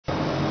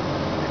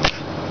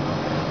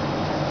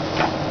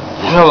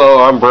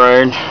Hello, I'm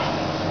Brian,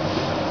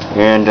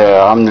 and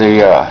I'm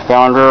the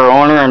founder,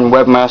 owner, and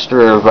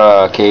webmaster of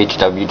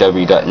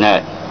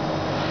khww.net.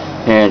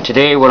 And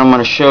today what I'm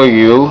going to show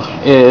you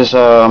is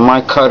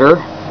my cutter,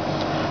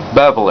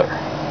 Beveler.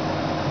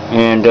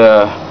 And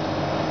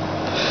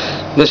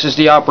this is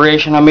the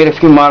operation. I made a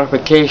few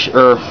modifications,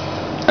 or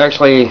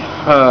actually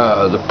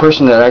the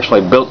person that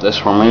actually built this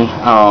for me,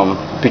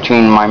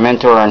 between my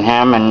mentor and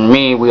him and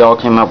me, we all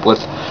came up with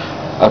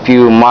a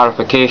few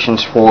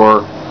modifications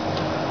for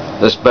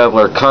this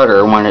Beveler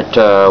cutter when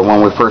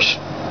we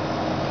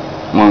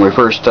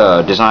first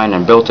designed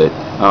and built it.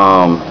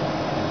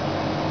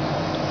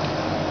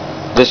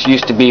 This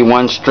used to be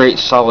one straight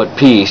solid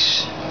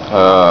piece.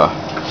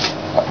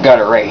 I've got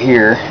it right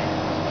here.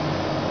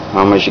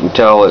 As you can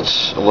tell,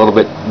 it's a little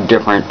bit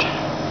different.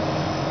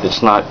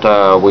 It's not.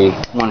 We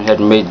went ahead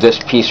and made this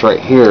piece right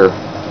here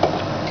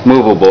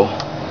movable,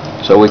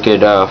 so we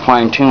could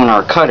fine-tune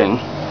our cutting,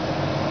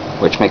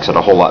 which makes it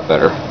a whole lot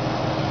better.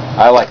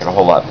 I like it a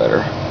whole lot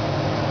better.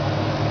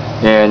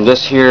 And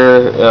this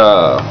here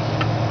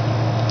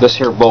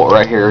bolt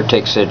right here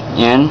takes it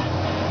in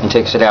and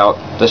takes it out.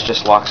 This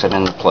just locks it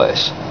into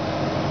place.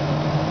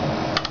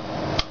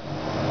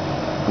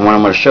 And what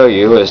I'm going to show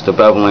you is the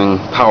beveling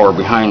power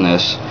behind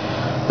this.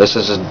 This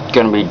is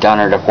going to be done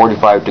at a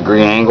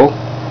 45-degree angle.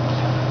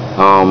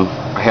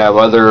 I have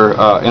other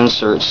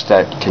inserts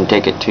that can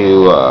take it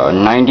to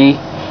 90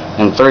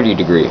 and 30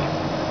 degree.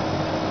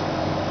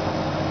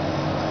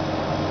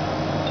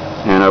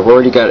 And I've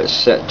already got it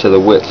set to the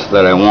width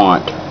that I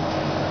want.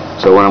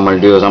 So what I'm going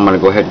to do is I'm going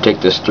to go ahead and take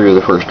this through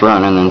the first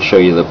run and then show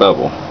you the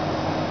bevel.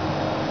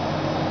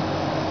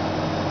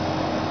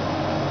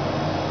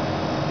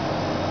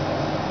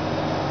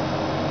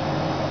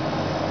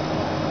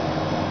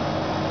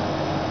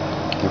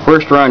 The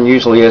first run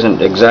usually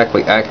isn't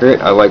exactly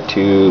accurate. I like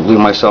to leave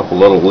myself a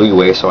little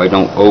leeway so I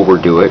don't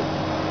overdo it.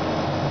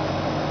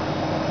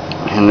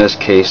 In this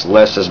case,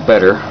 less is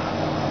better.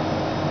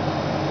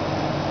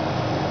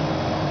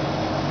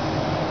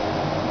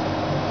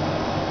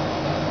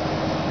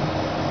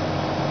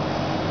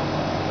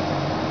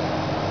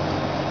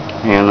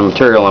 And the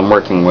material I'm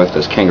working with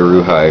is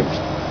kangaroo hide.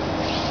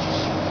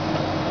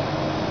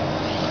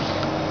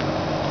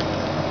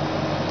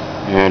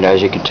 And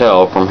as you can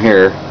tell from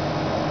here,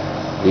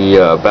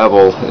 the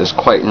bevel is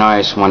quite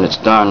nice when it's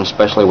done,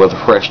 especially with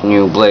a fresh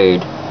new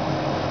blade.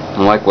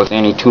 And like with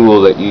any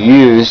tool that you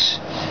use,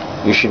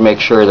 you should make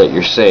sure that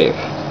you're safe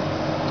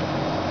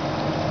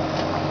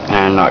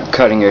and not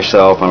cutting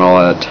yourself and all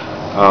that.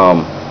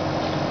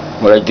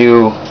 What I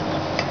do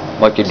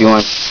like to do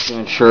to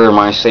ensure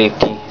my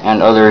safety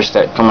and others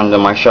that come into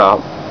my shop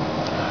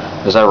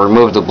is I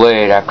remove the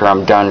blade after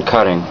I'm done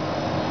cutting,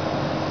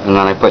 and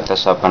then I put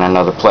this up in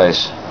another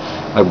place.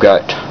 I've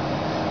got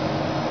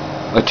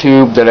a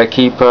tube that I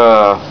keep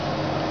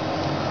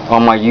all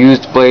my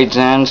used blades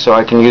in, so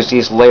I can use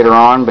these later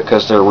on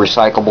because they're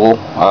recyclable,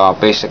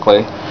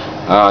 basically,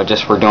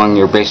 just for doing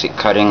your basic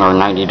cutting or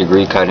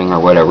 90-degree cutting or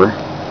whatever.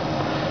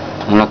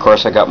 And of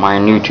course I got my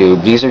new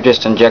tube. These are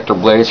just injector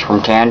blades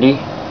from Tandy.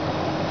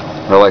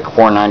 They're like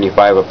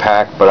 $4.95 a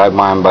pack, but I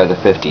buy them by the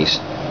 50s.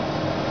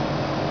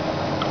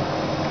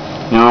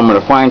 Now I'm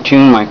going to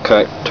fine-tune my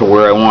cut to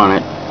where I want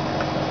it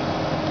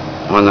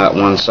on that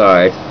one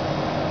side.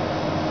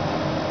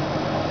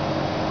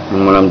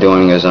 And what I'm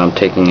doing is I'm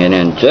taking it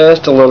in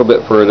just a little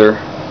bit further,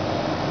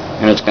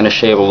 and it's going to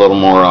shave a little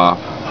more off.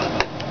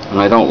 And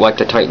I don't like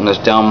to tighten this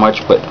down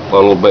much, but a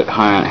little bit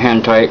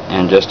hand tight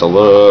and just a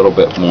little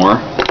bit more,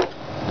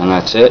 and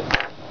that's it.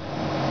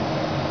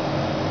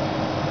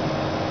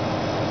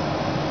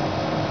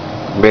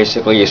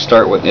 Basically, you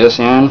start with this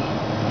end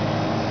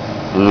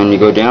and then you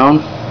go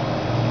down.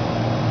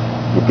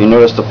 If you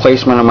notice the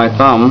placement of my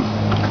thumb,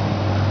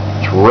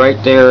 it's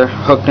right there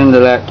hooked into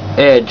that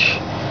edge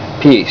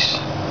piece.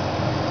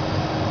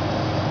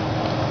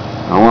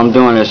 All I'm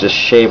doing is just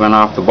shaving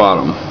off the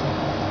bottom.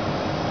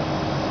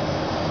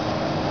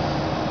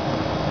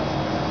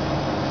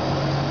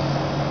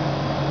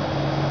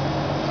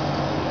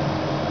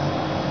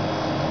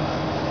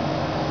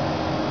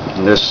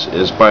 And this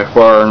is by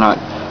far not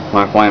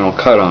my final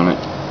cut on it,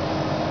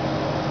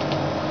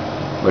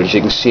 but as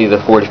you can see, the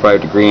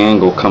 45-degree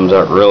angle comes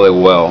out really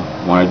well.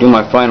 When I do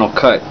my final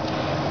cut,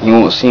 you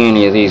won't see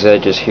any of these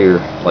edges here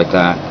like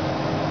that.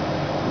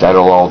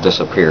 That'll all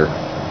disappear.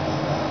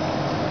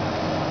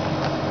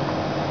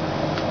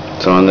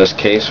 So in this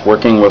case,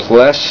 working with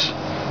less,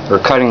 or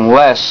cutting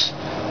less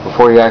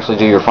before you actually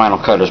do your final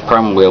cut is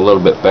probably a little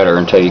bit better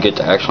until you get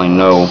to actually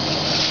know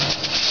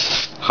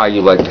how you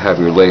like to have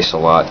your lace a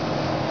lot.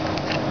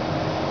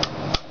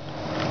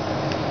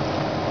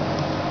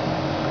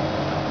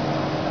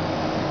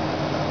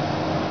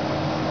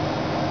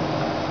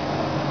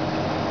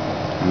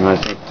 And I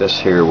think this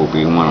here will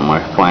be one of my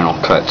final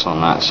cuts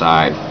on that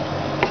side,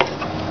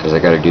 because I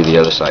got to do the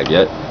other side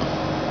yet.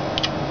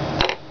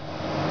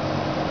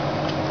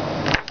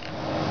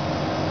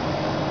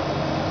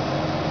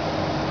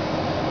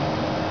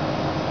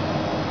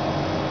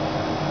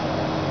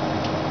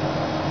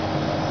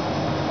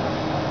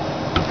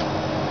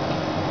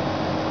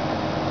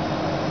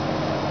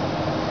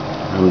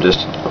 I'm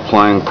just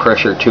applying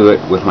pressure to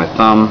it with my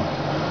thumb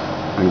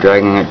and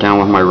dragging it down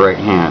with my right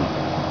hand.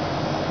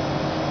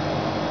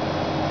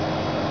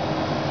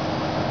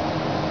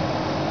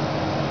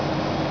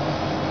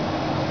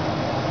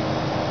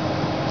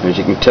 As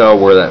you can tell,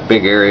 where that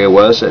big area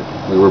was that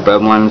we were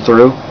beveling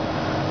through,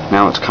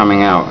 now it's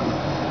coming out.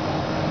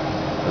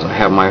 As I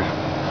have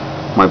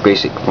my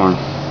basic one,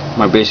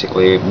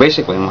 basically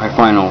my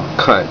final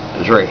cut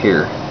is right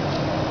here,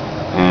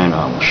 and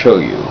I'll show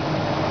you.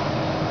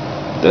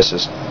 This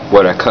is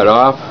what I cut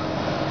off.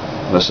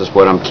 This is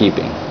what I'm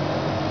keeping.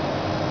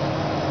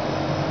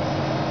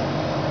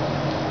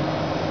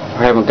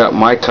 I haven't got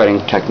my cutting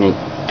technique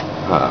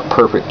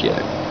perfect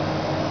yet,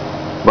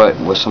 but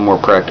with some more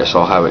practice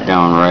I'll have it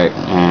down right,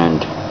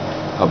 and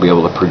I'll be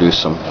able to produce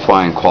some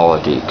fine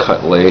quality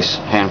cut lace,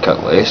 hand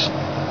cut lace,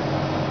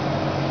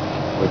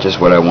 which is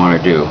what I want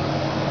to do.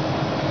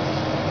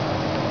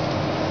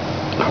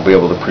 I'll be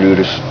able to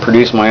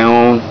produce my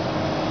own,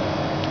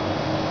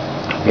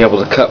 be able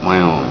to cut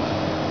my own.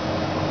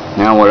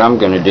 Now what I'm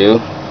going to do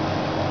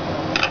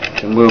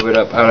to move it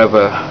up out of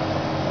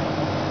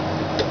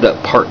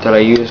that part that I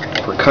used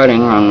for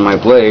cutting on my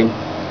blade,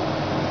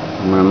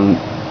 I'm going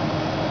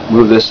to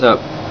move this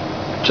up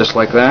just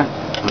like that,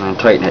 and then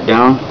tighten it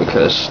down,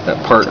 because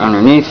that part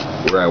underneath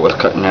where I was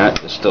cutting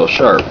at is still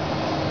sharp,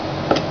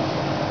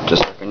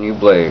 just like a new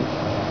blade.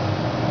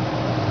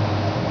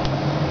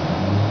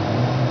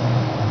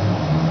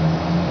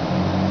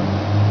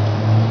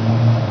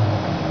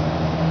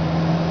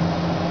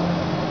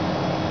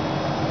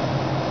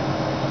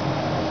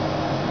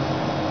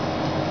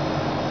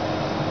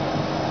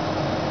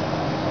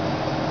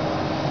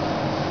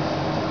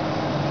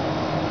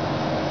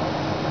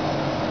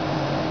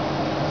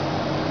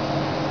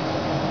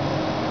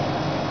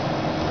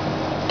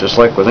 Just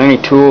like with any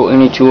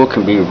tool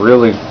can be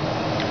really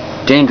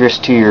dangerous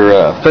to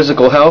your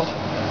physical health.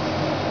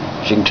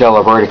 As you can tell,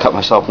 I've already cut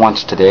myself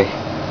once today.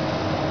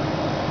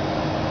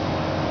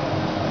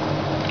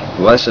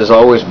 Less is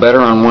always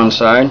better on one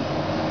side,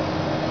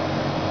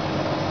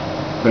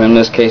 but in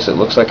this case it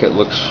looks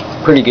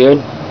pretty good.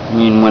 I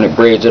mean, when it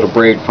braids, it'll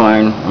braid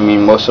fine. I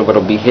mean, most of it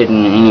will be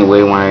hidden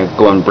anyway when I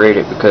go and braid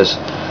it, because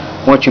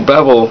once you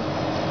bevel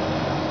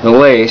the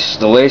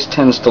lace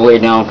tends to lay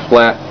down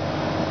flat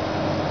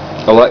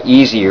a lot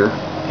easier,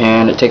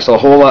 and it takes a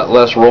whole lot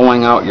less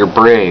rolling out your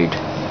braid,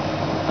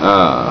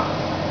 a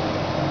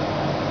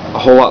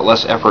whole lot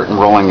less effort in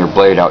rolling your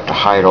blade out to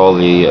hide all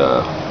the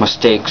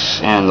mistakes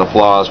and the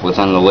flaws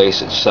within the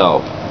lace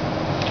itself.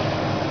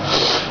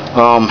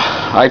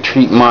 I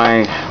treat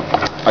my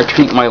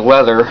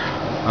leather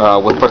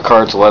with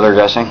Picard's leather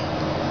dressing.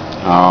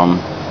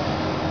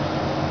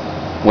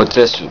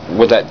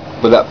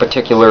 With that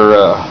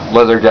particular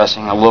leather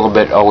dressing, a little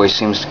bit always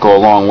seems to go a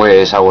long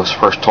ways. I was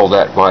first told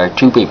that by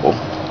 2 people,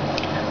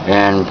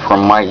 and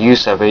from my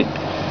use of it,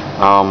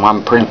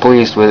 I'm pretty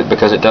pleased with it,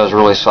 because it does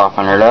really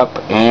soften it up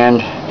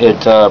and it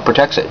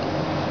protects it.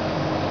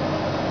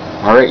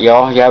 Alright,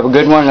 y'all, you have a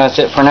good one. That's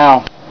it for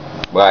now.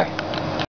 Bye.